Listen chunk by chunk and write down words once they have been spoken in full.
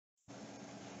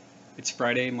It's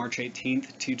Friday, March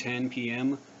 18th, 2:10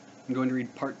 p.m. I'm going to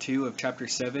read part 2 of chapter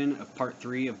 7 of part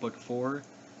 3 of book 4,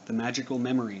 The Magical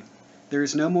Memory. There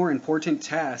is no more important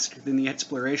task than the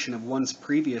exploration of one's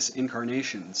previous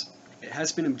incarnations. It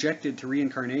has been objected to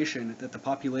reincarnation that the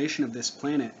population of this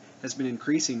planet has been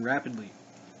increasing rapidly.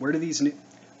 Where do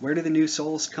the new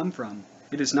souls come from?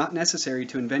 It is not necessary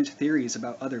to invent theories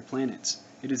about other planets.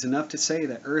 It is enough to say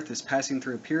that Earth is passing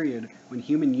through a period when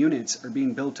human units are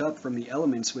being built up from the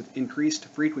elements with increased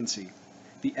frequency.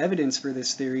 The evidence for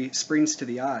this theory springs to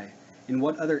the eye. In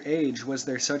what other age was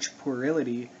there such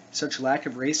puerility, such lack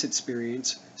of race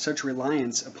experience, such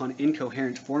reliance upon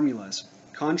incoherent formulas?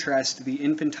 Contrast the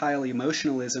infantile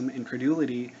emotionalism and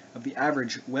credulity of the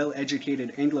average,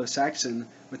 well-educated Anglo-Saxon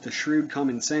with the shrewd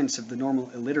common sense of the normal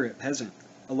illiterate peasant.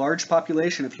 A large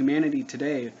population of humanity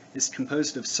today is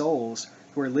composed of souls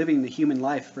who are living the human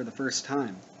life for the first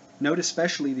time. Note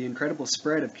especially the incredible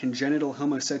spread of congenital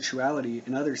homosexuality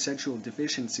and other sexual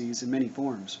deficiencies in many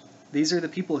forms. These are the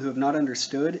people who have not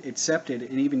understood, accepted,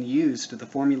 and even used the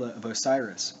formula of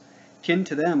Osiris. Kin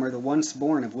to them are the once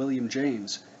born of William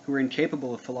James, who are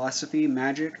incapable of philosophy,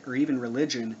 magic, or even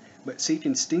religion, but seek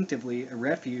instinctively a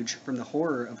refuge from the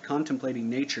horror of contemplating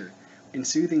nature, in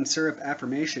soothing syrup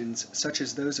affirmations such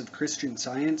as those of Christian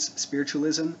Science,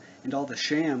 spiritualism, and all the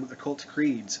sham occult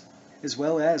creeds, as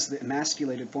well as the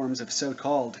emasculated forms of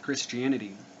so-called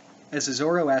Christianity. As a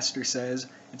Zoroaster says,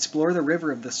 explore the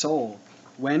river of the soul,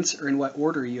 whence or in what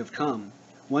order you have come.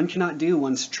 One cannot do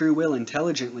one's true will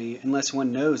intelligently unless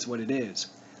one knows what it is.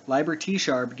 Liber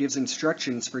gives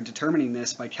instructions for determining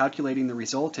this by calculating the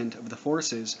resultant of the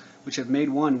forces which have made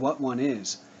one what one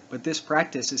is, but this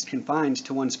practice is confined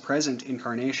to one's present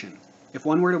incarnation. If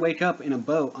one were to wake up in a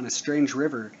boat on a strange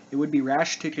river, it would be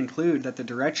rash to conclude that the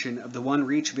direction of the one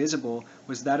reach visible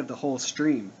was that of the whole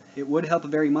stream. It would help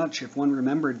very much if one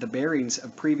remembered the bearings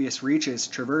of previous reaches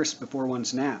traversed before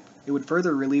one's nap. It would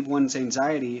further relieve one's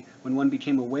anxiety when one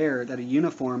became aware that a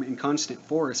uniform and constant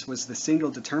force was the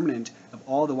single determinant of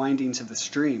all the windings of the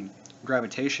stream,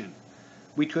 gravitation.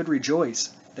 We could rejoice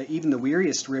that even the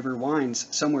weariest river winds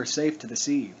somewhere safe to the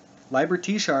sea. Liber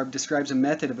describes a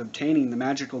method of obtaining the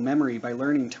magical memory by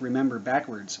learning to remember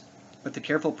backwards, but the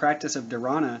careful practice of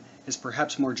dharana is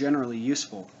perhaps more generally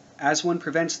useful. As one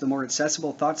prevents the more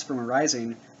accessible thoughts from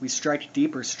arising, we strike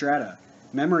deeper strata.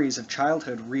 Memories of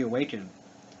childhood reawaken.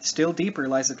 Still deeper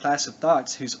lies the class of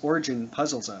thoughts whose origin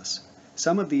puzzles us.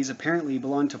 Some of these apparently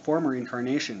belong to former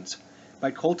incarnations.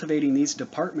 By cultivating these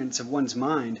departments of one's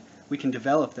mind, we can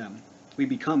develop them. We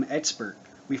become expert.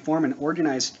 We form an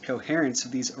organized coherence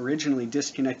of these originally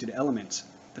disconnected elements.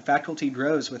 The faculty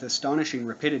grows with astonishing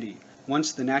rapidity,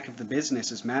 once the knack of the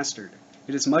business is mastered.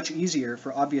 It is much easier,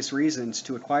 for obvious reasons,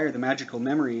 to acquire the magical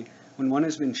memory when one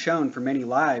has been shown for many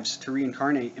lives to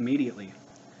reincarnate immediately.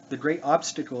 The great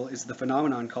obstacle is the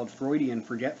phenomenon called Freudian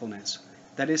forgetfulness.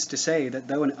 That is to say that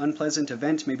though an unpleasant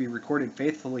event may be recorded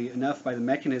faithfully enough by the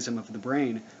mechanism of the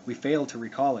brain, we fail to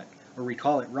recall it, or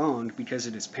recall it wrong because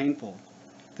it is painful.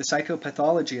 The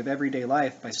Psychopathology of Everyday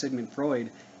Life by Sigmund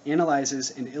Freud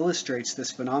analyzes and illustrates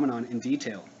this phenomenon in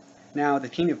detail. Now, the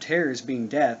king of terrors being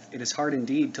death, it is hard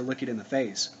indeed to look it in the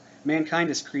face. Mankind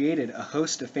has created a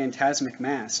host of phantasmic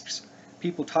masks.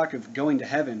 People talk of going to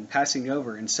heaven, passing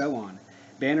over, and so on.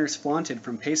 Banners flaunted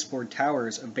from pasteboard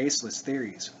towers of baseless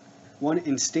theories. One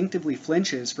instinctively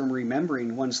flinches from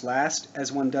remembering one's last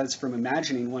as one does from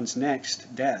imagining one's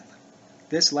next death.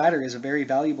 This latter is a very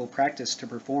valuable practice to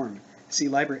perform. See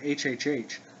Liber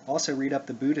HHH. Also read up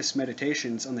the Buddhist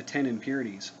meditations on the 10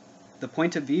 impurities. The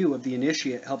point of view of the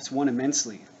initiate helps one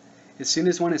immensely. As soon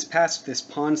as one has passed this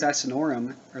pons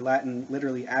asinorum, or Latin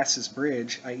literally ass's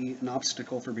bridge, i.e. an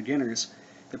obstacle for beginners,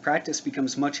 the practice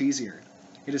becomes much easier.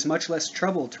 It is much less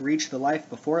trouble to reach the life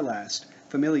before last.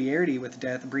 Familiarity with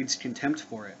death breeds contempt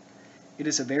for it. It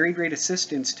is a very great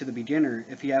assistance to the beginner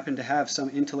if he happen to have some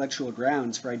intellectual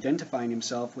grounds for identifying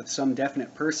himself with some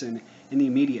definite person in the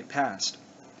immediate past.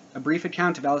 A brief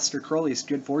account of Aleister Crowley's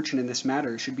good fortune in this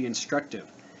matter should be instructive.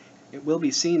 It will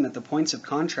be seen that the points of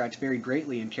contract vary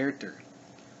greatly in character.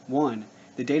 1.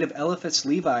 The date of Eliphas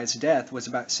Levi's death was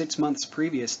about 6 months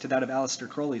previous to that of Aleister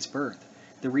Crowley's birth.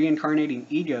 The reincarnating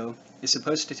ego is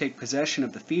supposed to take possession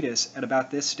of the fetus at about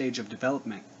this stage of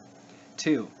development.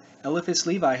 2. Eliphas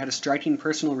Levi had a striking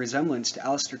personal resemblance to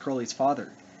Aleister Crowley's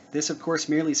father. This of course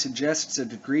merely suggests a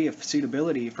degree of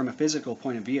suitability from a physical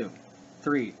point of view.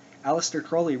 3. Aleister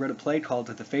Crowley wrote a play called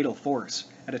The Fatal Force,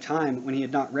 at a time when he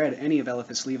had not read any of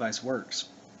Eliphas Levi's works.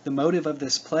 The motive of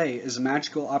this play is a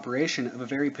magical operation of a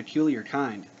very peculiar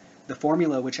kind. The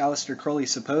formula which Aleister Crowley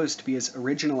supposed to be his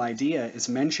original idea is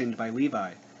mentioned by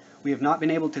Levi. We have not been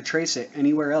able to trace it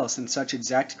anywhere else in such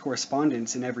exact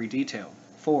correspondence in every detail.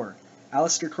 4.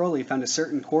 Aleister Crowley found a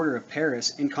certain quarter of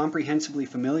Paris incomprehensibly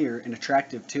familiar and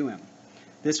attractive to him.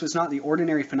 This was not the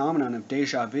ordinary phenomenon of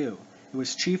déjà vu, it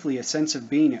was chiefly a sense of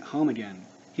being at home again.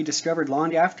 He discovered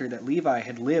long after that Levi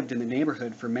had lived in the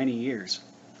neighborhood for many years.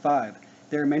 5.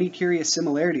 There are many curious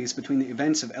similarities between the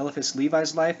events of Eliphas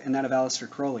Levi's life and that of Aleister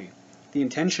Crowley. The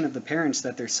intention of the parents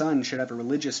that their son should have a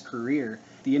religious career,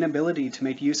 the inability to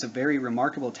make use of very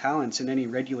remarkable talents in any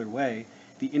regular way,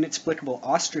 the inexplicable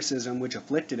ostracism which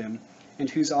afflicted him, and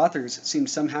whose authors seemed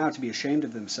somehow to be ashamed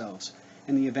of themselves,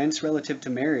 and the events relative to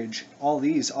marriage, all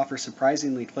these offer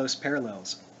surprisingly close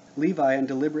parallels. Levi, in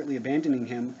deliberately abandoning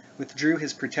him, withdrew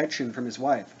his protection from his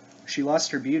wife. She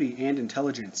lost her beauty and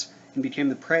intelligence, and became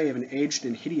the prey of an aged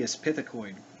and hideous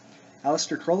pithecoid.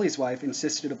 Aleister Crowley's wife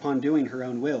insisted upon doing her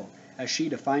own will, as she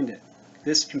defined it.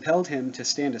 This compelled him to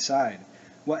stand aside.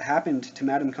 What happened to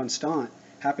Madame Constant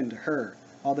happened to her,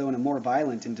 although in a more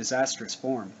violent and disastrous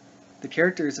form. The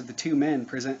characters of the two men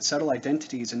present subtle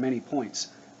identities in many points.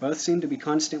 Both seem to be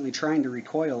constantly trying to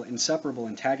recoil inseparable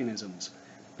antagonisms.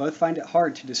 Both find it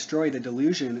hard to destroy the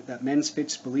delusion that men's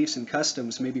fixed beliefs and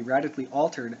customs may be radically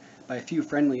altered by a few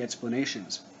friendly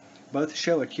explanations. Both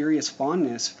show a curious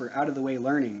fondness for out-of-the-way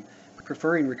learning,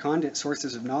 preferring recondite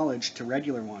sources of knowledge to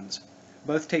regular ones.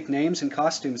 Both take names and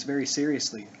costumes very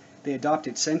seriously. They adopt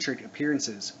eccentric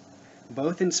appearances.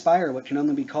 Both inspire what can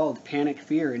only be called panic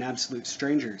fear in absolute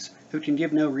strangers, who can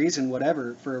give no reason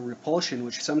whatever for a repulsion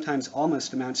which sometimes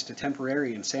almost amounts to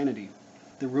temporary insanity.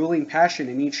 The ruling passion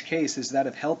in each case is that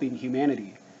of helping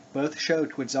humanity. Both show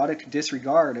quixotic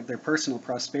disregard of their personal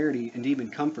prosperity and even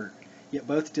comfort, yet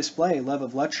both display love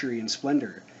of luxury and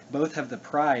splendor. Both have the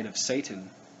pride of Satan.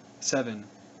 7.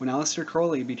 When Aleister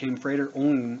Crowley became Frater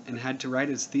Olin and had to write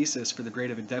his thesis for the grade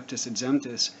of Adeptus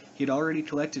Exemptus, he had already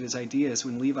collected his ideas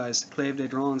when Levi's Clève des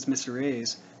Grands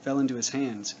Mystères fell into his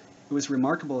hands. It was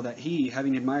remarkable that he,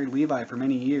 having admired Levi for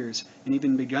many years, and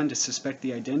even begun to suspect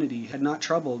the identity, had not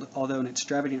troubled, although an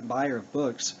extravagant buyer of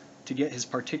books, to get his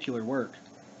particular work.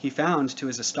 He found, to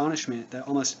his astonishment, that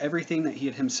almost everything that he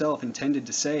had himself intended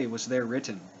to say was there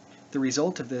written. The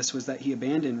result of this was that he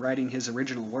abandoned writing his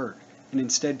original work, and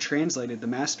instead translated the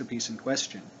masterpiece in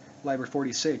question, Liber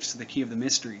 46, The Key of the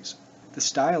Mysteries. The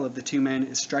style of the two men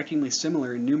is strikingly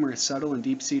similar in numerous subtle and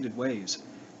deep-seated ways.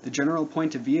 The general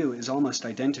point of view is almost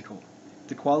identical.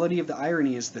 The quality of the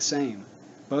irony is the same.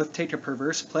 Both take a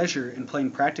perverse pleasure in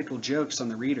playing practical jokes on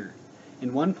the reader.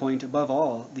 In one point, above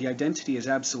all, the identity is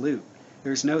absolute.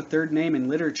 There is no third name in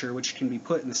literature which can be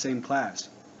put in the same class.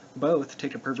 Both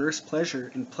take a perverse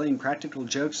pleasure in playing practical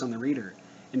jokes on the reader.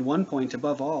 In one point,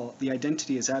 above all, the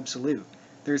identity is absolute.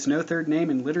 There is no third name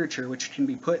in literature which can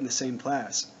be put in the same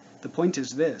class. The point is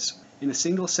this. In a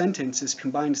single sentence is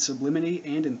combined sublimity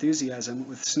and enthusiasm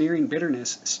with sneering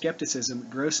bitterness, skepticism,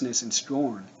 grossness, and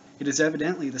scorn. It is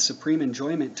evidently the supreme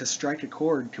enjoyment to strike a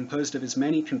chord composed of as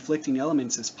many conflicting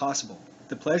elements as possible.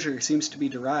 The pleasure seems to be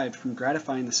derived from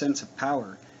gratifying the sense of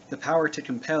power, the power to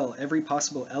compel every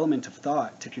possible element of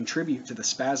thought to contribute to the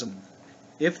spasm.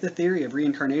 If the theory of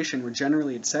reincarnation were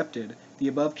generally accepted, the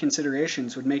above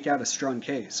considerations would make out a strong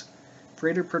case.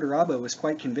 Frater Perdurabo was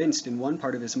quite convinced in one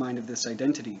part of his mind of this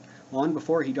identity, long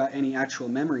before he got any actual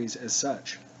memories as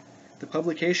such. The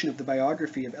publication of the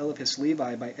biography of Eliphas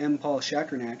Levi by M. Paul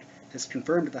Schachernack has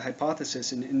confirmed the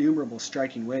hypothesis in innumerable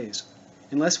striking ways.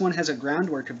 Unless one has a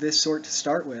groundwork of this sort to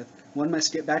start with, one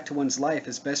must get back to one's life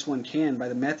as best one can by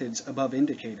the methods above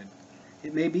indicated.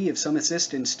 It may be of some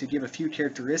assistance to give a few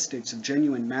characteristics of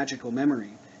genuine magical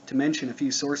memory, to mention a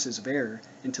few sources of error,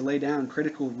 and to lay down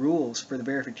critical rules for the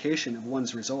verification of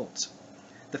one's results.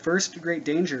 The first great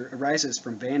danger arises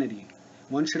from vanity.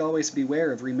 One should always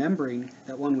beware of remembering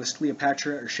that one was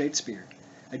Cleopatra or Shakespeare.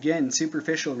 Again,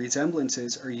 superficial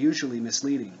resemblances are usually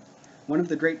misleading. One of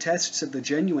the great tests of the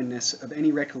genuineness of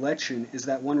any recollection is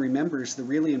that one remembers the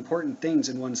really important things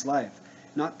in one's life,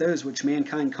 not those which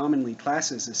mankind commonly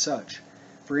classes as such.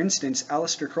 For instance,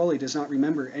 Aleister Crowley does not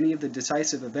remember any of the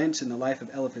decisive events in the life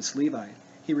of Eliphas Levi.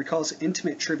 He recalls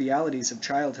intimate trivialities of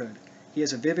childhood. He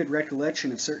has a vivid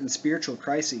recollection of certain spiritual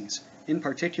crises, in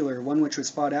particular one which was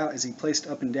fought out as he paced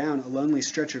up and down a lonely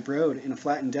stretch of road in a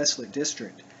flat and desolate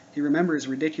district. He remembers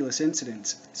ridiculous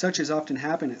incidents, such as often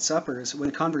happen at suppers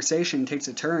when the conversation takes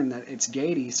a turn that its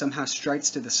gaiety somehow strikes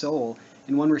to the soul,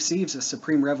 and one receives a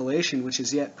supreme revelation which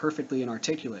is yet perfectly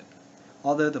inarticulate.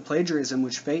 Although the plagiarism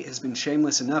which fate has been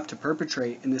shameless enough to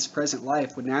perpetrate in this present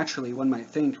life would naturally, one might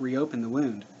think, reopen the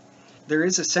wound. There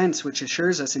is a sense which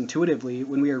assures us intuitively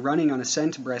when we are running on a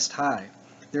scent breast high.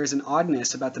 There is an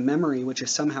oddness about the memory which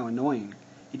is somehow annoying.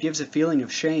 It gives a feeling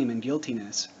of shame and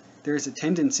guiltiness. there is a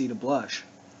tendency to blush.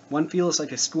 One feels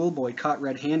like a schoolboy caught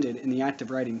red-handed in the act of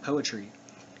writing poetry.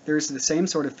 There is the same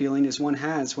sort of feeling as one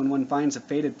has when one finds a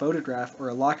faded photograph or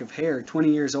a lock of hair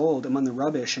 20 years old among the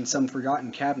rubbish in some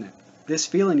forgotten cabinet. This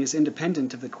feeling is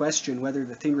independent of the question whether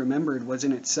the thing remembered was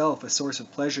in itself a source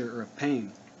of pleasure or of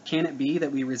pain. Can it be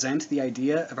that we resent the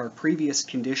idea of our previous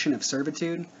condition of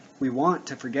servitude? We want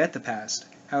to forget the past,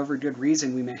 however good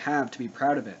reason we may have to be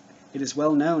proud of it. It is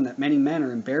well known that many men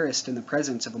are embarrassed in the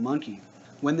presence of a monkey.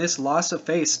 When this loss of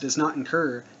face does not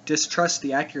occur, distrust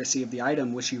the accuracy of the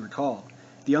item which you recall.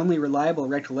 The only reliable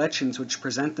recollections which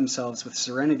present themselves with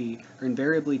serenity are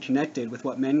invariably connected with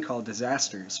what men call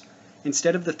disasters.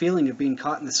 Instead of the feeling of being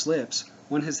caught in the slips,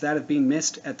 one has that of being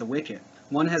missed at the wicket.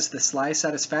 One has the sly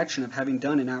satisfaction of having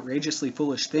done an outrageously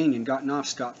foolish thing and gotten off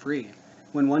scot-free.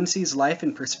 When one sees life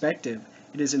in perspective,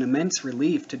 it is an immense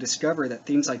relief to discover that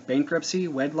things like bankruptcy,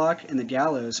 wedlock, and the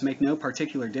gallows make no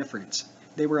particular difference.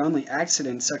 They were only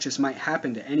accidents such as might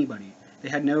happen to anybody. They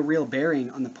had no real bearing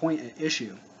on the point at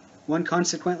issue. One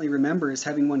consequently remembers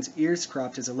having one's ears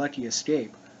cropped as a lucky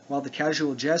escape, while the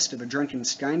casual jest of a drunken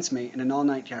skinesmate in an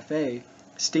all-night cafe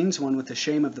stings one with the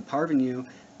shame of the parvenu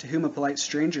to whom a polite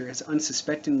stranger has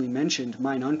unsuspectingly mentioned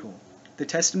mine uncle. The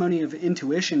testimony of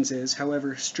intuitions is,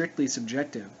 however, strictly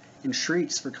subjective, and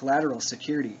shrieks for collateral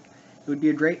security. It would be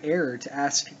a great error to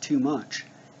ask too much.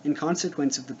 In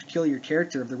consequence of the peculiar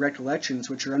character of the recollections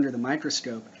which are under the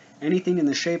microscope, anything in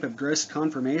the shape of gross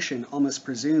confirmation almost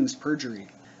presumes perjury.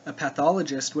 A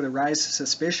pathologist would arouse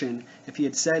suspicion if he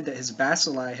had said that his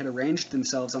bacilli had arranged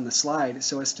themselves on the slide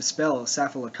so as to spell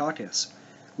Staphylococcus.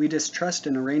 We distrust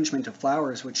an arrangement of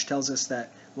flowers which tells us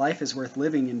that life is worth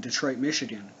living in Detroit,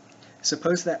 Michigan.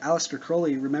 Suppose that Aleister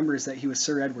Crowley remembers that he was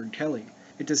Sir Edward Kelly.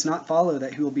 It does not follow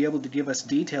that he will be able to give us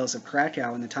details of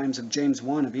Krakow in the times of James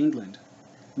I of England.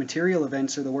 Material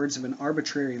events are the words of an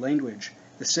arbitrary language,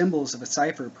 the symbols of a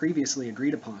cipher previously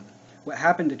agreed upon. What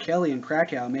happened to Kelly in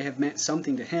Krakow may have meant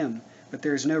something to him, but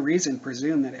there is no reason to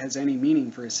presume that it has any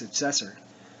meaning for his successor.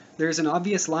 There is an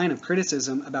obvious line of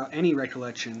criticism about any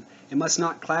recollection. It must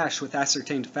not clash with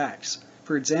ascertained facts.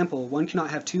 For example, one cannot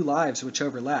have two lives which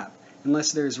overlap,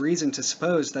 unless there is reason to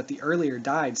suppose that the earlier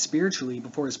died spiritually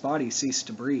before his body ceased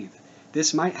to breathe.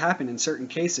 This might happen in certain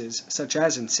cases, such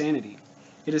as insanity.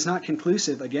 It is not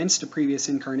conclusive against a previous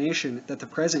incarnation that the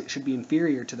present should be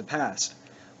inferior to the past.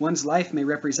 One's life may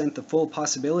represent the full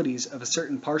possibilities of a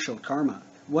certain partial karma.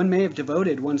 One may have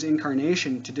devoted one's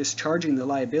incarnation to discharging the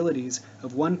liabilities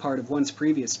of one part of one's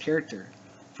previous character.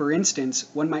 For instance,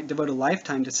 one might devote a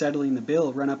lifetime to settling the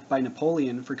bill run up by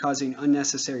Napoleon for causing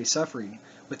unnecessary suffering,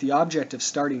 with the object of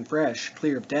starting fresh,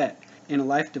 clear of debt, and a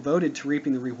life devoted to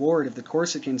reaping the reward of the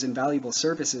Corsican's invaluable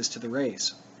services to the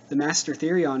race. The Master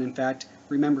Therion, in fact,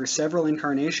 remembers several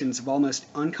incarnations of almost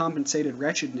uncompensated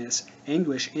wretchedness,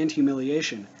 anguish, and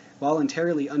humiliation,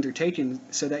 voluntarily undertaken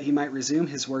so that he might resume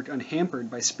his work unhampered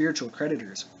by spiritual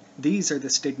creditors. These are the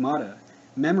stigmata.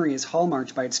 Memory is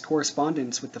hallmarked by its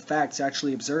correspondence with the facts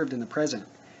actually observed in the present.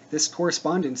 This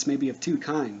correspondence may be of two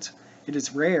kinds. It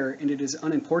is rare, and it is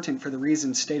unimportant for the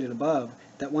reasons stated above,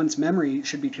 that one's memory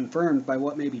should be confirmed by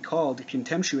what may be called,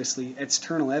 contemptuously,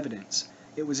 external evidence.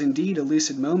 It was indeed a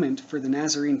lucid moment for the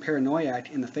Nazarene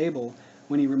paranoiac in the fable,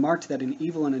 when he remarked that an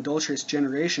evil and adulterous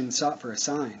generation sought for a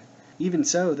sign. Even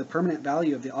so, the permanent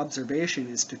value of the observation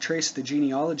is to trace the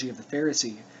genealogy of the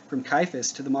Pharisee, from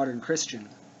Caiaphas to the modern Christian.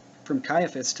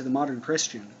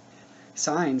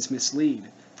 Signs mislead,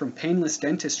 from painless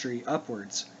dentistry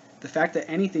upwards. The fact that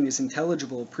anything is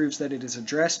intelligible proves that it is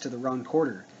addressed to the wrong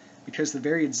quarter, because the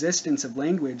very existence of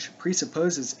language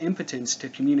presupposes impotence to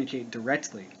communicate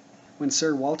directly. When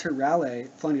Sir Walter Raleigh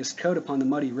flung his coat upon the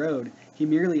muddy road, he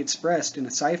merely expressed, in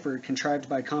a cipher contrived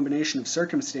by a combination of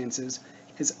circumstances,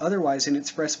 his otherwise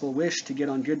inexpressible wish to get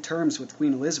on good terms with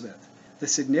Queen Elizabeth. The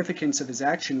significance of his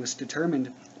action was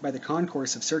determined by the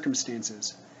concourse of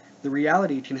circumstances. The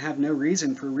reality can have no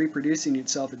reason for reproducing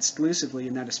itself exclusively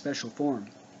in that especial form.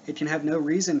 It can have no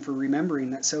reason for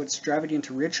remembering that so extravagant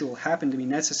a ritual happened to be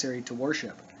necessary to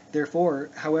worship. Therefore,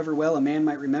 however well a man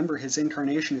might remember his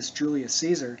incarnation as Julius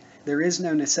Caesar, there is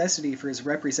no necessity for his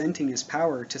representing his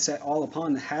power to set all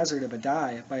upon the hazard of a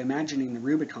die by imagining the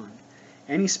Rubicon.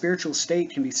 Any spiritual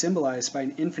state can be symbolized by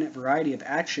an infinite variety of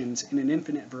actions in an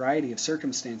infinite variety of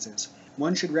circumstances.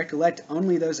 One should recollect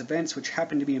only those events which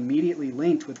happen to be immediately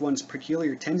linked with one's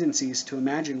peculiar tendencies to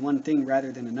imagine one thing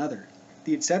rather than another.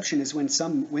 The exception is when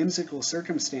some whimsical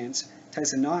circumstance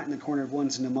ties a knot in the corner of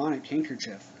one's mnemonic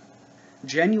handkerchief.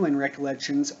 Genuine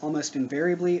recollections almost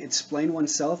invariably explain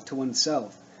oneself to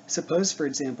oneself. Suppose, for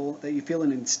example, that you feel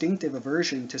an instinctive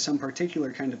aversion to some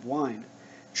particular kind of wine.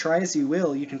 Try as you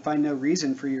will, you can find no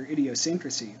reason for your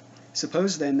idiosyncrasy.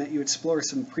 Suppose then that you explore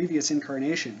some previous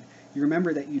incarnation. You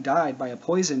remember that you died by a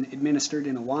poison administered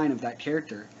in a wine of that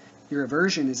character. Your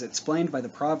aversion is explained by the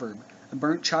proverb, "A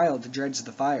burnt child dreads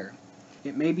the fire."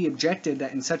 It may be objected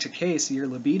that in such a case your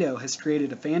libido has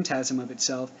created a phantasm of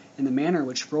itself in the manner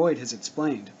which Freud has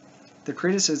explained. The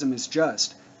criticism is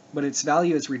just, but its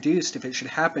value is reduced if it should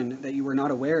happen that you were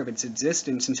not aware of its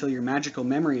existence until your magical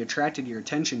memory attracted your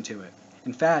attention to it.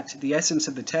 In fact, the essence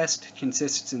of the test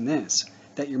consists in this,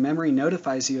 that your memory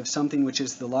notifies you of something which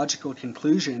is the logical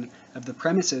conclusion of the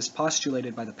premises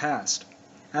postulated by the past.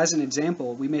 As an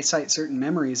example, we may cite certain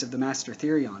memories of the Master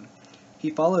Therion. He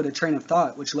followed a train of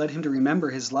thought which led him to remember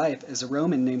his life as a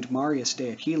Roman named Marius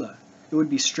de Aquila. It would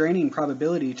be straining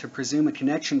probability to presume a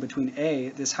connection between A,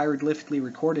 this hieroglyphically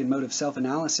recorded mode of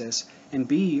self-analysis, and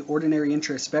B, ordinary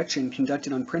introspection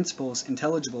conducted on principles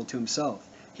intelligible to himself.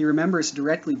 He remembers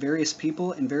directly various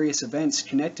people and various events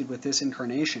connected with this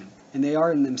incarnation, and they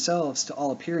are in themselves to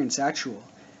all appearance actual.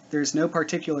 There is no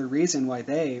particular reason why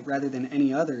they, rather than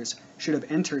any others, should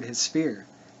have entered his sphere.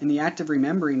 In the act of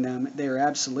remembering them, they are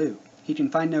absolute. He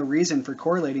can find no reason for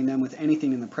correlating them with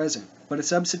anything in the present. But a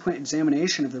subsequent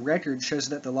examination of the record shows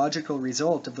that the logical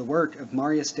result of the work of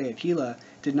Marius de Aquila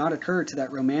did not occur to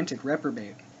that romantic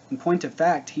reprobate. In point of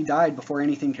fact, he died before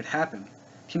anything could happen.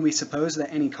 Can we suppose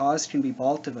that any cause can be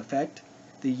balked of effect?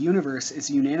 The universe is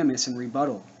unanimous in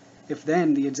rebuttal. If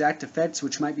then the exact effects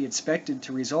which might be expected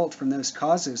to result from those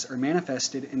causes are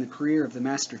manifested in the career of the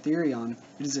Master Therion,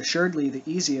 it is assuredly the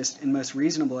easiest and most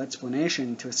reasonable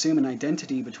explanation to assume an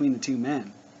identity between the two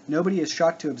men. Nobody is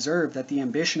shocked to observe that the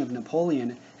ambition of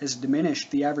Napoleon has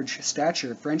diminished the average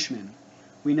stature of Frenchmen.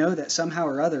 We know that somehow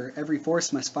or other every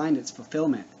force must find its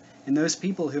fulfillment, and those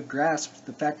people who have grasped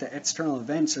the fact that external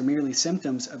events are merely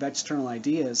symptoms of external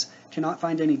ideas cannot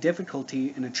find any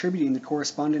difficulty in attributing the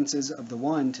correspondences of the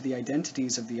one to the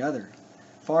identities of the other.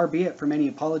 Far be it from any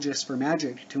apologists for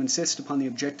magic to insist upon the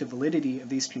objective validity of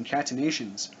these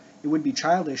concatenations. It would be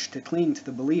childish to cling to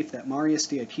the belief that Marius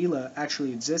de Aquila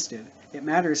actually existed. It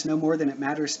matters no more than it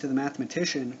matters to the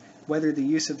mathematician whether the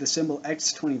use of the symbol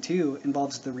x22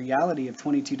 involves the reality of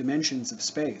 22 dimensions of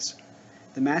space.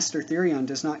 The Master Therion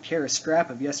does not care a scrap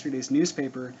of yesterday's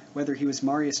newspaper whether he was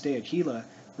Marius de Aquila,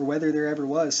 or whether there ever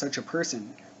was such a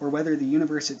person, or whether the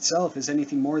universe itself is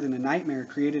anything more than a nightmare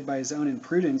created by his own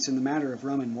imprudence in the matter of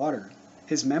Roman water.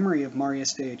 His memory of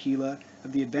Marius de Aquila,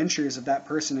 of the adventures of that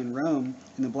person in Rome,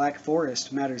 in the Black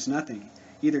Forest, matters nothing,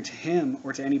 either to him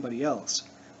or to anybody else.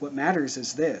 What matters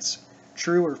is this: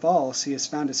 true or false, he has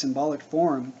found a symbolic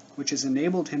form which has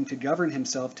enabled him to govern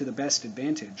himself to the best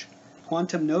advantage.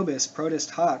 Quantum nobis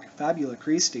protest hoc fabula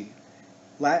Christi.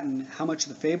 Latin, how much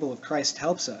the fable of Christ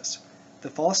helps us. The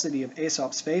falsity of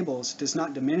Aesop's fables does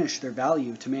not diminish their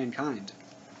value to mankind.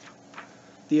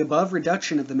 The above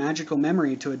reduction of the magical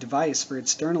memory to a device for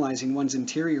externalizing one's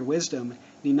interior wisdom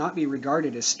need not be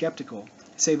regarded as skeptical,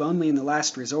 save only in the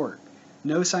last resort.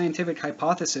 No scientific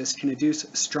hypothesis can adduce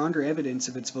stronger evidence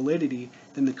of its validity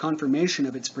than the confirmation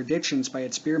of its predictions by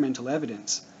experimental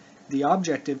evidence. The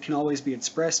objective can always be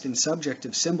expressed in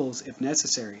subjective symbols if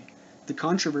necessary. The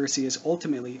controversy is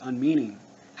ultimately unmeaning.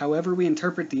 However we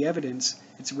interpret the evidence,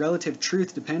 its relative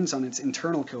truth depends on its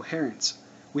internal coherence.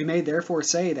 We may therefore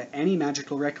say that any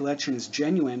magical recollection is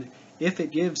genuine if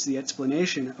it gives the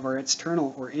explanation of our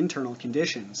external or internal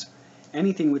conditions.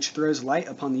 Anything which throws light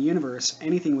upon the universe,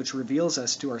 anything which reveals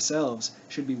us to ourselves,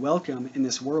 should be welcome in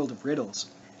this world of riddles.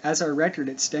 As our record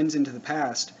extends into the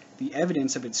past, the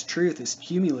evidence of its truth is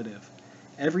cumulative.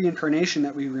 Every incarnation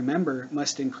that we remember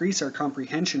must increase our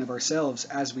comprehension of ourselves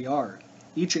as we are.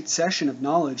 Each accession of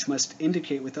knowledge must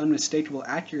indicate with unmistakable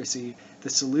accuracy the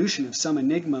solution of some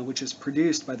enigma which is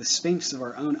produced by the sphinx of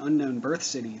our own unknown birth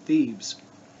city, Thebes.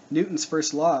 Newton's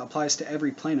first law applies to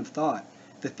every plane of thought.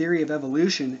 The theory of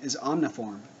evolution is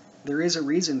omniform. There is a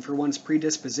reason for one's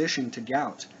predisposition to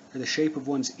gout, or the shape of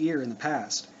one's ear in the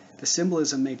past. The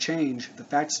symbolism may change, the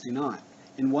facts do not.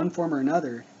 In one form or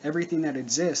another, everything that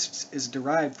exists is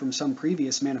derived from some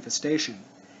previous manifestation.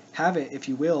 Have it, if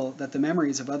you will, that the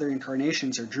memories of other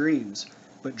incarnations are dreams,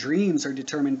 but dreams are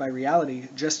determined by reality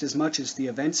just as much as the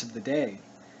events of the day.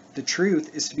 The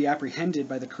truth is to be apprehended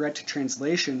by the correct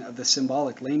translation of the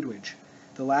symbolic language.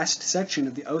 The last section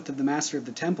of the Oath of the Master of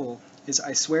the Temple is,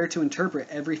 "I swear to interpret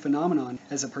every phenomenon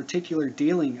as a particular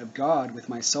dealing of God with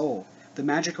my soul." The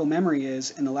magical memory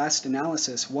is, in the last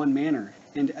analysis, one manner,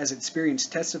 and, as experience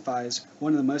testifies,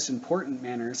 one of the most important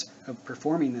manners of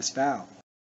performing this vow.